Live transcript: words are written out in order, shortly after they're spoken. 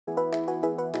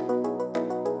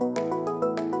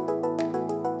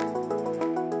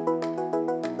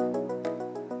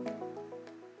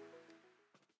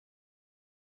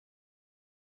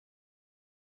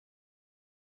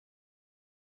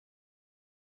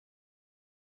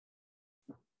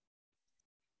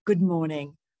Good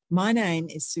morning. My name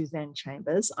is Suzanne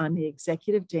Chambers. I'm the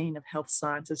Executive Dean of Health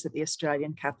Sciences at the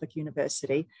Australian Catholic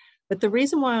University. But the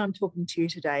reason why I'm talking to you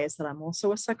today is that I'm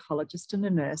also a psychologist and a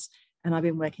nurse, and I've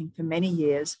been working for many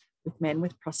years with men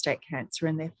with prostate cancer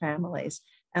and their families.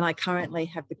 And I currently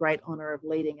have the great honour of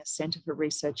leading a Centre for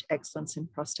Research Excellence in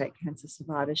Prostate Cancer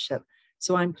Survivorship.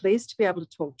 So I'm pleased to be able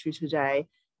to talk to you today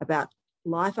about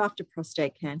life after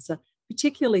prostate cancer,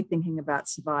 particularly thinking about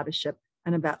survivorship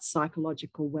and about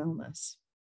psychological wellness.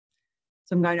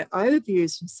 So I'm going to overview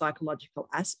some psychological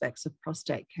aspects of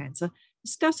prostate cancer,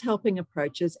 discuss helping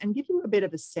approaches, and give you a bit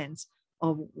of a sense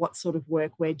of what sort of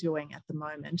work we're doing at the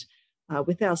moment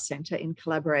with our centre in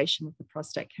collaboration with the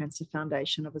Prostate Cancer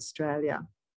Foundation of Australia.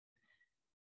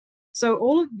 So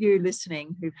all of you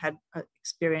listening who've had an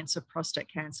experience of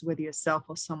prostate cancer, whether yourself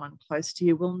or someone close to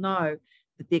you, will know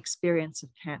that the experience of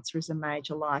cancer is a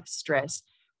major life stress,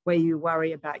 where you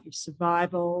worry about your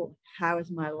survival. How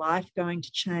is my life going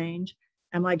to change?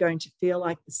 Am I going to feel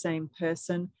like the same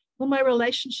person? Will my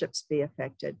relationships be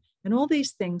affected? And all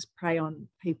these things prey on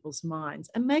people's minds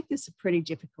and make this a pretty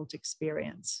difficult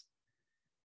experience.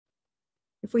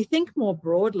 If we think more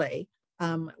broadly,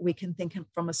 we can think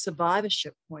from a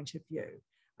survivorship point of view.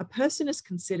 A person is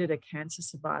considered a cancer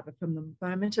survivor from the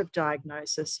moment of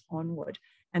diagnosis onward.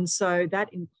 And so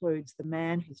that includes the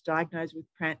man who's diagnosed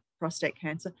with prostate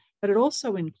cancer, but it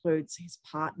also includes his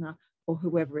partner or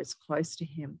whoever is close to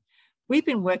him. We've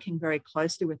been working very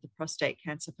closely with the Prostate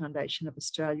Cancer Foundation of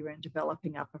Australia in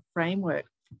developing up a framework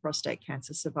for prostate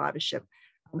cancer survivorship.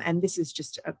 And this is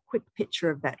just a quick picture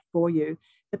of that for you.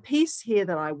 The piece here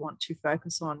that I want to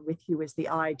focus on with you is the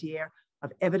idea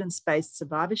of evidence-based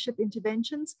survivorship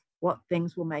interventions. What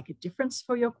things will make a difference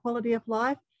for your quality of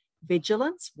life?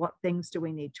 Vigilance, what things do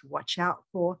we need to watch out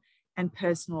for? And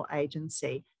personal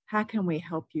agency, how can we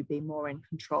help you be more in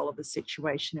control of the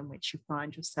situation in which you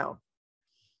find yourself?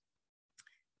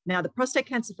 Now, the Prostate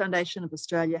Cancer Foundation of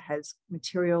Australia has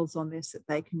materials on this that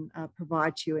they can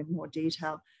provide to you in more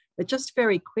detail. But just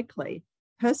very quickly,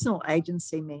 personal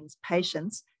agency means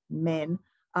patients, men,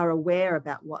 are aware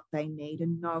about what they need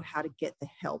and know how to get the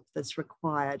help that's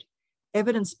required.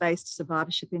 Evidence-based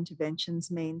survivorship interventions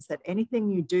means that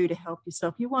anything you do to help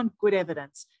yourself, you want good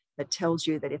evidence that tells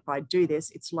you that if I do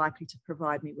this, it's likely to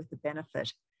provide me with a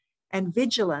benefit. And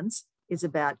vigilance is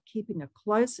about keeping a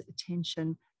close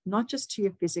attention, not just to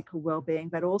your physical well-being,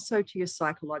 but also to your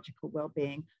psychological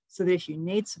well-being, so that if you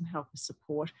need some help or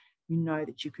support, you know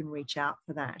that you can reach out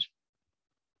for that.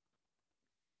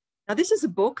 Now, this is a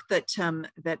book that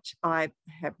I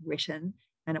have written,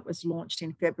 and it was launched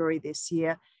in February this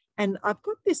year. And I've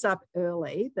got this up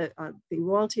early. The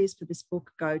royalties for this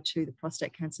book go to the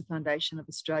Prostate Cancer Foundation of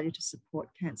Australia to support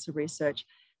cancer research.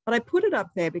 But I put it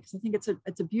up there because I think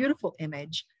it's a beautiful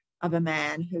image of a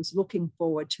man who's looking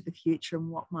forward to the future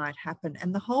and what might happen.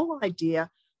 And the whole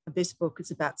idea of this book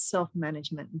is about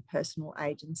self-management and personal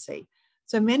agency.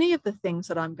 So many of the things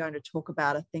that I'm going to talk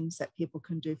about are things that people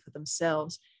can do for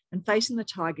themselves. And Facing the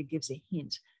Tiger gives a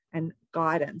hint and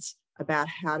guidance about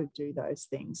how to do those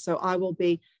things. So I will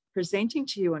be presenting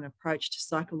to you an approach to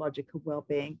psychological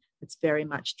well-being that's very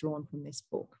much drawn from this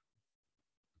book.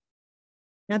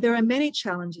 Now, there are many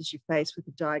challenges you face with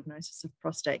the diagnosis of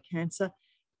prostate cancer.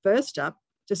 First up,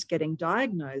 just getting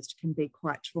diagnosed can be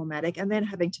quite traumatic, and then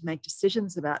having to make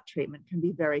decisions about treatment can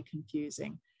be very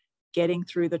confusing. Getting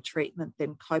through the treatment,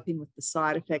 then coping with the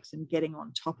side effects and getting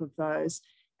on top of those,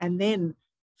 and then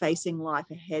facing life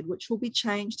ahead, which will be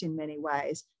changed in many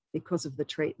ways because of the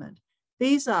treatment.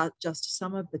 These are just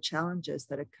some of the challenges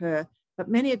that occur, but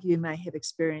many of you may have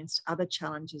experienced other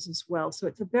challenges as well. So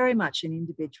it's very much an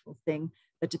individual thing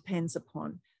that depends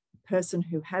upon the person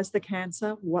who has the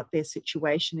cancer, what their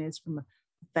situation is from a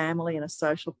family and a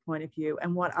social point of view,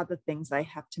 and what other things they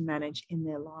have to manage in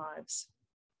their lives.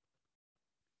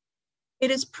 It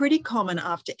is pretty common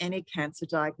after any cancer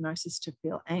diagnosis to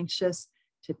feel anxious,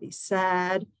 to be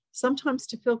sad, sometimes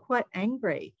to feel quite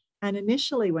angry. And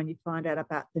initially, when you find out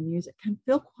about the news, it can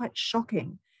feel quite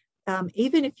shocking.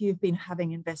 Even if you've been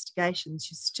having investigations,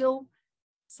 you're still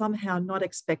somehow not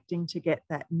expecting to get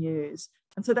that news.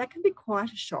 And so that can be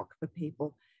quite a shock for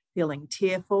people, feeling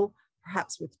tearful,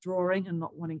 perhaps withdrawing and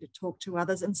not wanting to talk to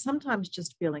others, and sometimes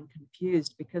just feeling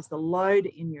confused because the load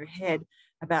in your head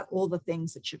about all the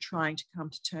things that you're trying to come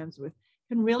to terms with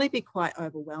can really be quite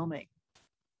overwhelming.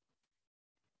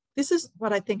 This is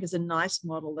what I think is a nice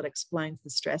model that explains the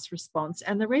stress response.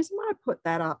 And the reason why I put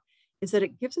that up is that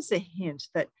it gives us a hint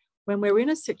that when we're in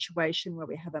a situation where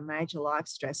we have a major life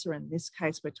stressor, in this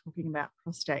case, we're talking about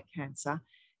prostate cancer,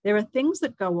 there are things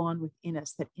that go on within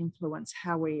us that influence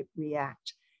how we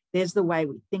react. There's the way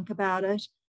we think about it,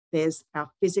 There's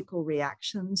our physical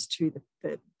reactions to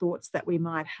the thoughts that we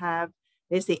might have.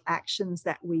 There's the actions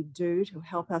that we do to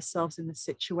help ourselves in the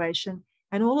situation.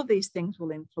 And all of these things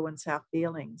will influence our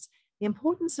feelings. The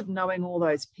importance of knowing all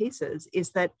those pieces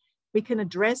is that we can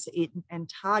address it and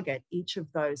target each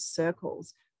of those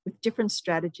circles with different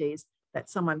strategies that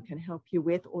someone can help you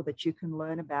with, or that you can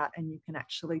learn about and you can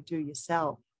actually do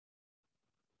yourself.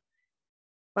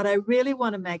 But I really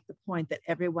want to make the point that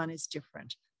everyone is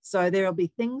different. So there will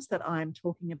be things that I'm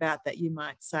talking about that you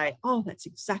might say, oh, that's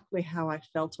exactly how I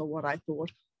felt or what I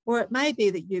thought. Or it may be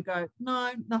that you go,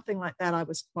 no, nothing like that. I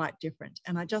was quite different.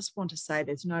 And I just want to say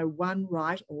there's no one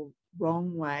right or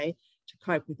wrong way to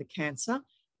cope with the cancer.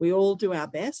 We all do our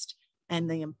best. And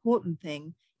the important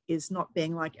thing is not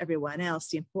being like everyone else.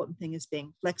 The important thing is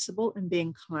being flexible and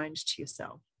being kind to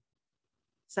yourself.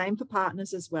 Same for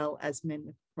partners as well as men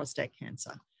with prostate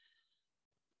cancer.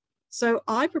 So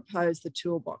I propose the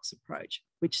toolbox approach,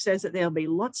 which says that there'll be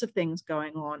lots of things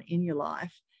going on in your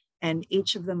life, and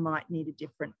each of them might need a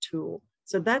different tool.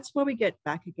 So that's where we get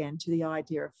back again to the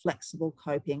idea of flexible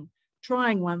coping,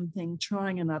 trying one thing,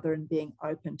 trying another, and being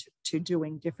open to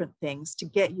doing different things to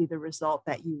get you the result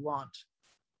that you want.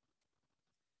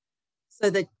 So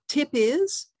the tip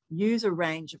is use a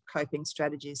range of coping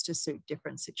strategies to suit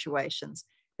different situations.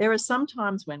 There are some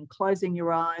times when closing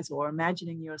your eyes or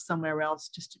imagining you're somewhere else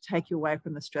just to take you away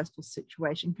from the stressful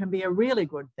situation can be a really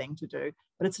good thing to do,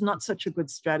 but it's not such a good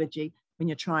strategy when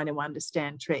you're trying to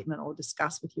understand treatment or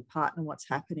discuss with your partner what's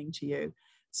happening to you.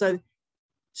 So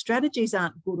strategies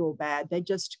aren't good or bad. They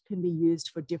just can be used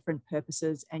for different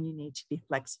purposes, and you need to be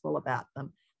flexible about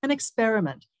them. And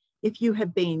experiment. If you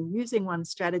have been using one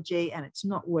strategy and it's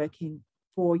not working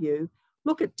for you,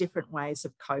 look at different ways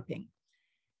of coping.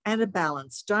 And a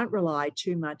balance. Don't rely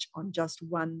too much on just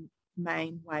one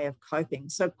main way of coping.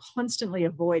 So constantly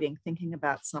avoiding thinking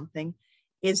about something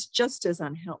is just as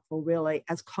unhelpful, really,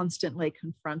 as constantly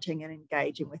confronting and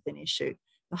engaging with an issue.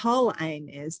 The whole aim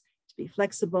is to be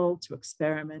flexible, to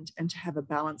experiment, and to have a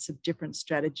balance of different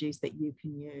strategies that you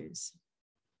can use.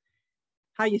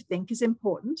 How you think is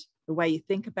important. The way you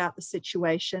think about the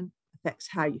situation affects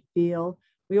how you feel.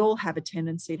 We all have a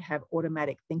tendency to have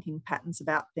automatic thinking patterns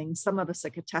about things. Some of us are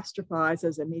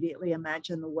catastrophizers, immediately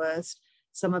imagine the worst.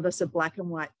 Some of us are black and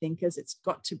white thinkers. It's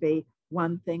got to be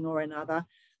one thing or another.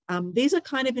 These are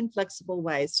kind of inflexible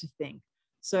ways to think.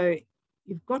 So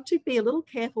you've got to be a little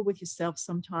careful with yourself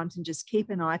sometimes and just keep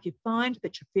an eye. If you find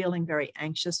that you're feeling very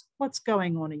anxious, what's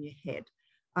going on in your head?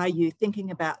 Are you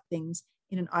thinking about things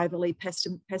in an overly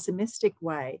pessimistic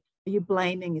way? Are you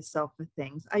blaming yourself for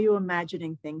things? Are you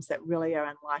imagining things that really are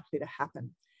unlikely to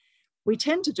happen? We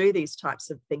tend to do these types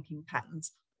of thinking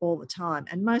patterns all the time,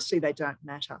 and mostly they don't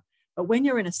matter. But when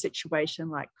you're in a situation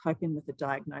like coping with the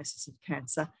diagnosis of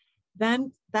cancer,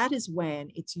 then that is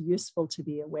when it's useful to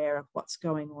be aware of what's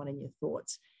going on in your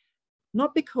thoughts.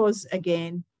 Not because,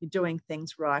 again, you're doing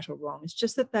things right or wrong. It's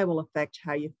just that they will affect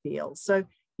how you feel. So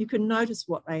you can notice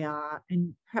what they are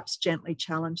and perhaps gently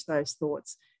challenge those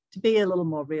thoughts to be a little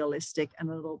more realistic and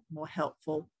a little more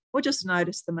helpful, or just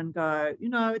notice them and go, you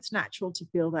know, it's natural to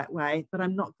feel that way, but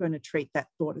I'm not going to treat that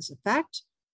thought as a fact,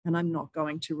 and I'm not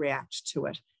going to react to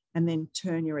it, and then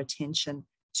turn your attention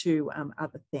to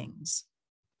other things.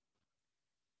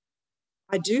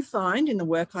 I do find in the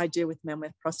work I do with men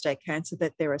with prostate cancer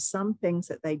that there are some things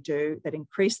that they do that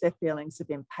increase their feelings of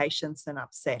impatience and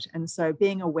upset. And so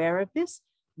being aware of this,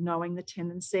 knowing the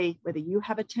tendency, whether you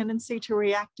have a tendency to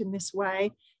react in this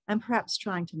way, and perhaps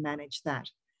trying to manage that.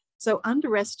 So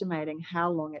underestimating how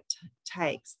long it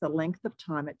takes, the length of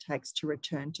time it takes to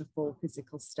return to full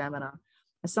physical stamina.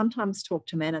 I sometimes talk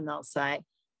to men and they'll say,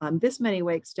 I'm this many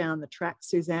weeks down the track,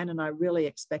 Suzanne, and I really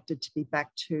expected to be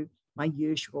back to my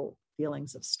usual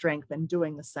feelings of strength and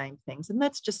doing the same things. And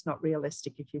that's just not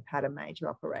realistic if you've had a major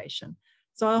operation.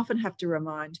 So I often have to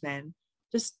remind men,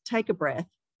 just take a breath,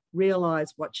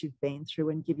 realize what you've been through,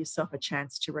 and give yourself a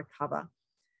chance to recover.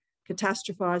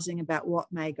 Catastrophizing about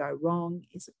what may go wrong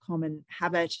is a common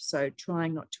habit, so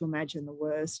trying not to imagine the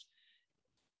worst.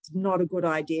 It's not a good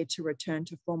idea to return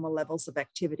to former levels of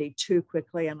activity too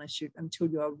quickly until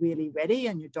you're really ready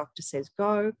and your doctor says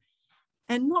go,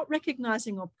 and not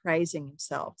recognizing or praising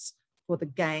themselves for the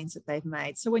gains that they've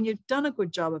made. So when you've done a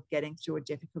good job of getting through a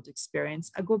difficult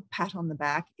experience, a good pat on the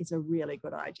back is a really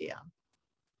good idea.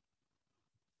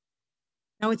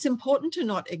 Now, it's important to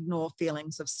not ignore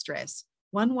feelings of stress.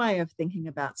 One way of thinking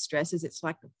about stress is it's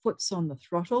like the foot's on the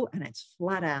throttle and it's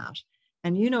flat out.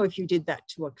 And you know, if you did that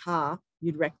to a car,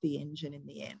 you'd wreck the engine in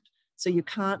the end. So you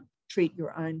can't treat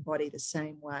your own body the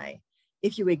same way.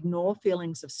 If you ignore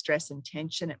feelings of stress and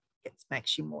tension, it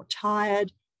makes you more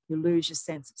tired, you lose your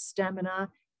sense of stamina,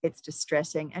 it's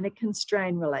distressing, and it can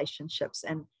strain relationships,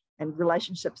 and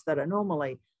relationships that are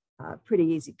normally pretty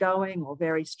easygoing or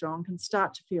very strong can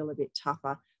start to feel a bit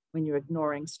tougher when you're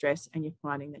ignoring stress and you're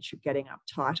finding that you're getting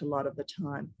uptight a lot of the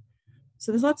time.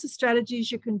 So there's lots of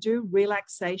strategies you can do,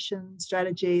 relaxation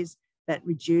strategies that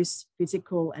reduce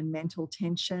physical and mental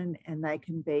tension, and they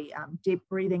can be deep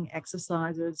breathing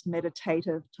exercises,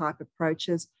 meditative type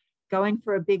approaches, going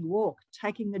for a big walk,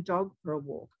 taking the dog for a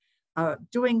walk,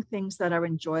 doing things that are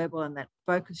enjoyable and that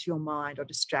focus your mind or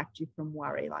distract you from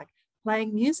worry, like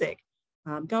playing music,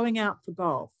 going out for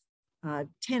golf,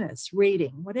 tennis,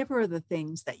 reading, whatever are the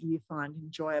things that you find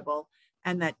enjoyable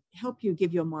and that help you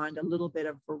give your mind a little bit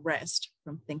of a rest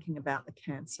from thinking about the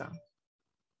cancer.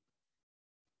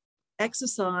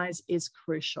 Exercise is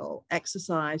crucial.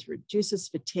 Exercise reduces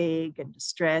fatigue and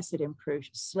distress. It improves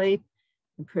your sleep,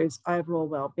 improves overall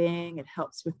well-being. It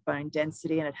helps with bone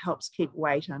density, and it helps keep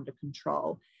weight under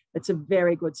control. It's a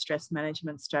very good stress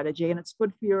management strategy, and it's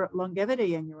good for your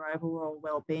longevity and your overall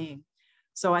well-being.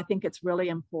 So I think it's really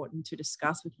important to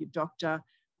discuss with your doctor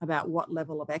about what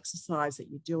level of exercise that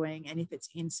you're doing, and if it's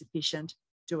insufficient,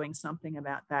 doing something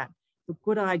about that. It's a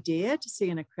good idea to see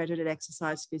an accredited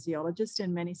exercise physiologist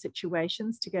in many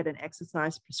situations to get an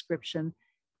exercise prescription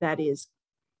that is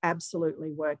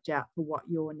absolutely worked out for what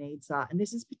your needs are. And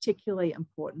this is particularly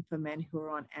important for men who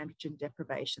are on androgen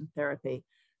deprivation therapy.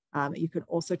 You can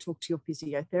also talk to your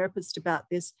physiotherapist about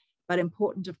this, but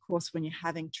important, of course, when you're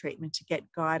having treatment, to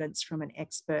get guidance from an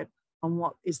expert on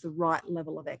what is the right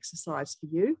level of exercise for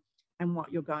you and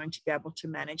what you're going to be able to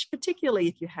manage, particularly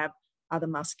if you have other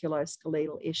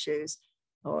musculoskeletal issues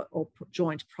or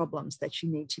joint problems that you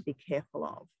need to be careful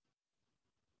of.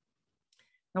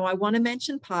 Now, I want to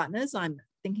mention partners. I'm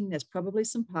thinking there's probably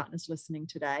some partners listening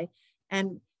today,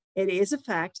 and it is a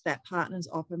fact that partners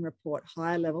often report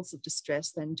higher levels of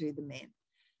distress than do the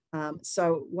men.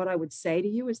 So what I would say to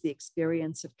you is the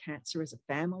experience of cancer is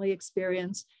a family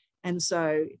experience. And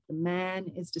so if the man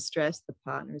is distressed, the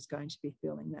partner is going to be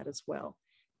feeling that as well.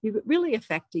 You really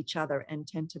affect each other and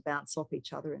tend to bounce off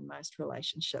each other in most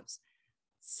relationships.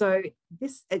 So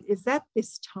this is at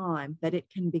this time that it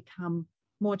can become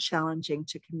more challenging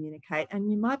to communicate.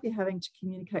 And you might be having to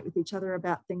communicate with each other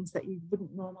about things that you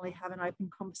wouldn't normally have an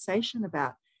open conversation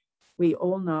about. We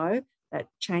all know that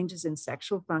changes in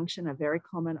sexual function are very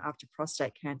common after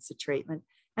prostate cancer treatment.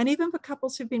 And even for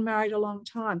couples who've been married a long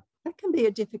time, that can be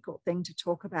a difficult thing to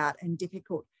talk about and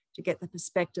difficult to get the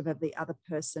perspective of the other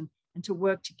person and to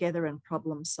work together and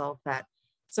problem solve that.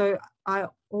 So I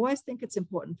always think it's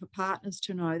important for partners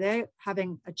to know they're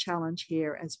having a challenge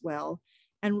here as well,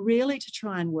 and really to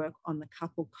try and work on the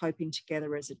couple coping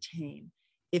together as a team.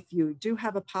 If you do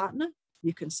have a partner,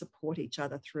 you can support each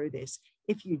other through this.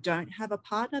 If you don't have a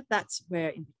partner, that's where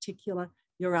in particular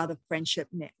your other friendship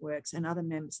networks and other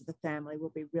members of the family will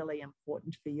be really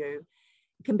important for you.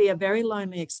 It can be a very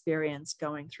lonely experience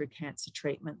going through cancer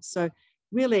treatment. So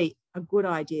really a good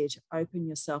idea to open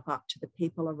yourself up to the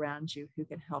people around you who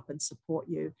can help and support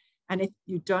you. And if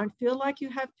you don't feel like you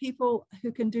have people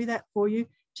who can do that for you,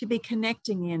 to be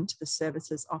connecting into the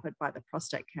services offered by the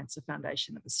Prostate Cancer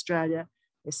Foundation of Australia,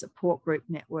 their support group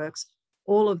networks,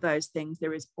 all of those things.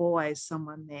 There is always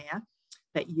someone there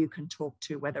that you can talk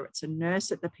to, whether it's a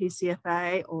nurse at the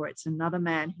PCFA or it's another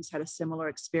man who's had a similar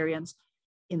experience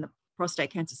in the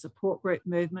prostate cancer support group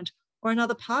movement, or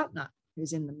another partner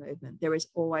who's in the movement. There is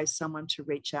always someone to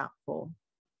reach out for.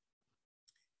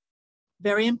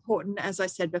 Very important, as I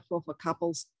said before, for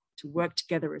couples to work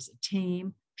together as a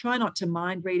team. Try not to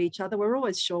mind read each other. We're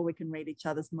always sure we can read each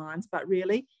other's minds, but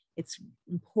really it's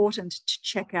important to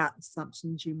check out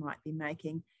assumptions you might be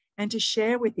making and to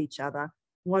share with each other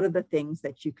what are the things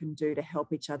that you can do to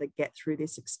help each other get through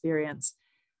this experience.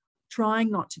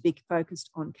 Trying not to be focused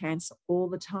on cancer all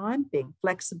the time, being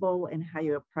flexible in how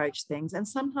you approach things, and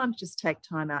sometimes just take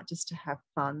time out just to have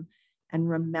fun and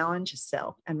remind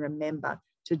yourself and remember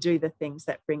to do the things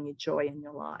that bring you joy in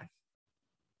your life.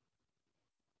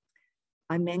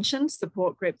 I mentioned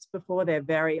support groups before. They're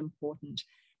very important.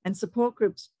 And support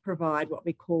groups provide what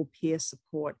we call peer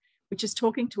support, which is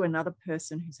talking to another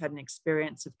person who's had an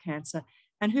experience of cancer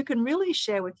and who can really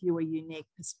share with you a unique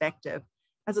perspective.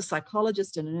 As a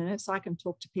psychologist and a nurse, I can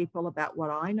talk to people about what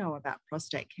I know about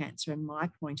prostate cancer and my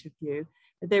point of view.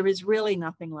 But there is really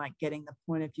nothing like getting the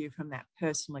point of view from that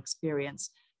personal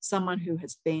experience, someone who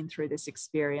has been through this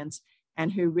experience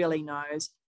and who really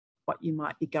knows what you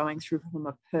might be going through from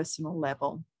a personal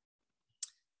level.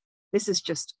 This is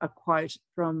just a quote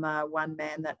from one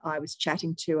man that I was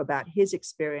chatting to about his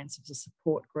experience of a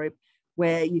support group,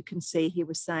 where you can see he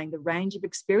was saying the range of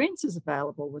experiences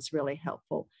available was really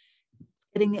helpful.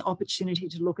 getting the opportunity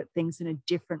to look at things in a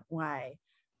different way,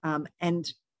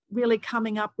 and really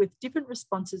coming up with different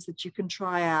responses that you can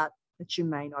try out that you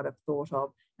may not have thought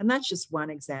of. And that's just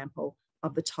one example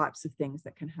of the types of things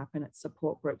that can happen at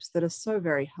support groups that are so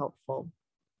very helpful.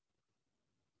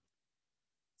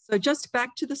 So just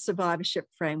back to the survivorship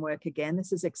framework again,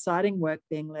 this is exciting work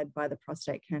being led by the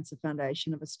Prostate Cancer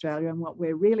Foundation of Australia. And what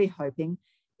we're really hoping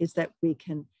is that we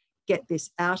can get this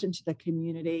out into the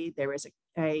community. There is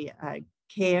a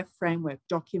care framework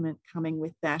document coming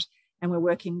with that. And we're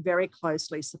working very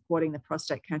closely supporting the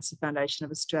Prostate Cancer Foundation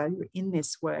of Australia in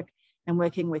this work and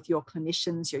working with your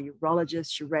clinicians, your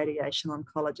urologists, your radiation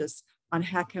oncologists on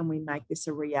how can we make this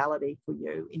a reality for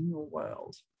you in your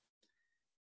world.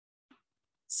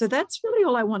 So that's really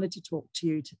all I wanted to talk to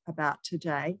you about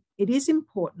today. It is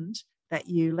important that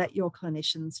you let your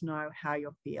clinicians know how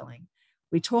you're feeling.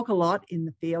 We talk a lot in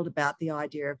the field about the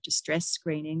idea of distress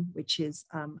screening, which is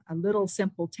a little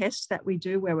simple test that we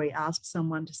do where we ask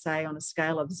someone to say on a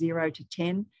scale of 0 to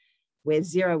 10, where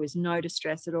 0 is no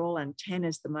distress at all and 10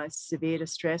 is the most severe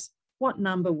distress, what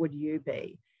number would you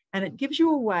be? And it gives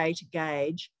you a way to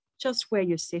gauge just where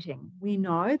you're sitting. We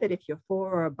know that if you're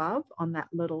 4 or above on that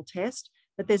little test,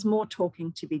 that there's more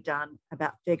talking to be done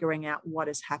about figuring out what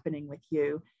is happening with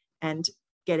you and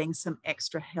getting some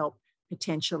extra help,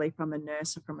 potentially from a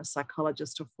nurse or from a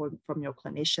psychologist or from your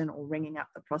clinician, or ringing up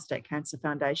the Prostate Cancer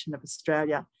Foundation of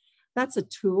Australia. That's a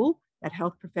tool that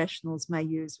health professionals may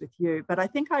use with you. But I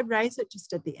think I raise it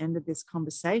just at the end of this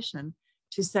conversation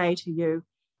to say to you,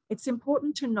 it's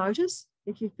important to notice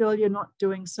if you feel you're not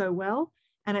doing so well,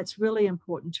 and it's really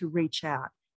important to reach out.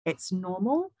 It's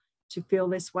normal to feel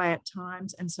this way at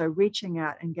times, and so reaching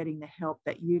out and getting the help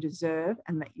that you deserve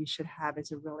and that you should have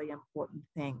is a really important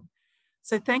thing.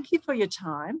 So thank you for your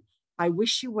time. I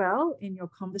wish you well in your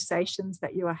conversations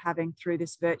that you are having through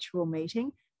this virtual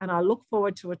meeting, and I look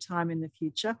forward to a time in the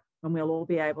future when we'll all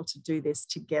be able to do this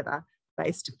together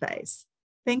face to face.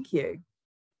 Thank you.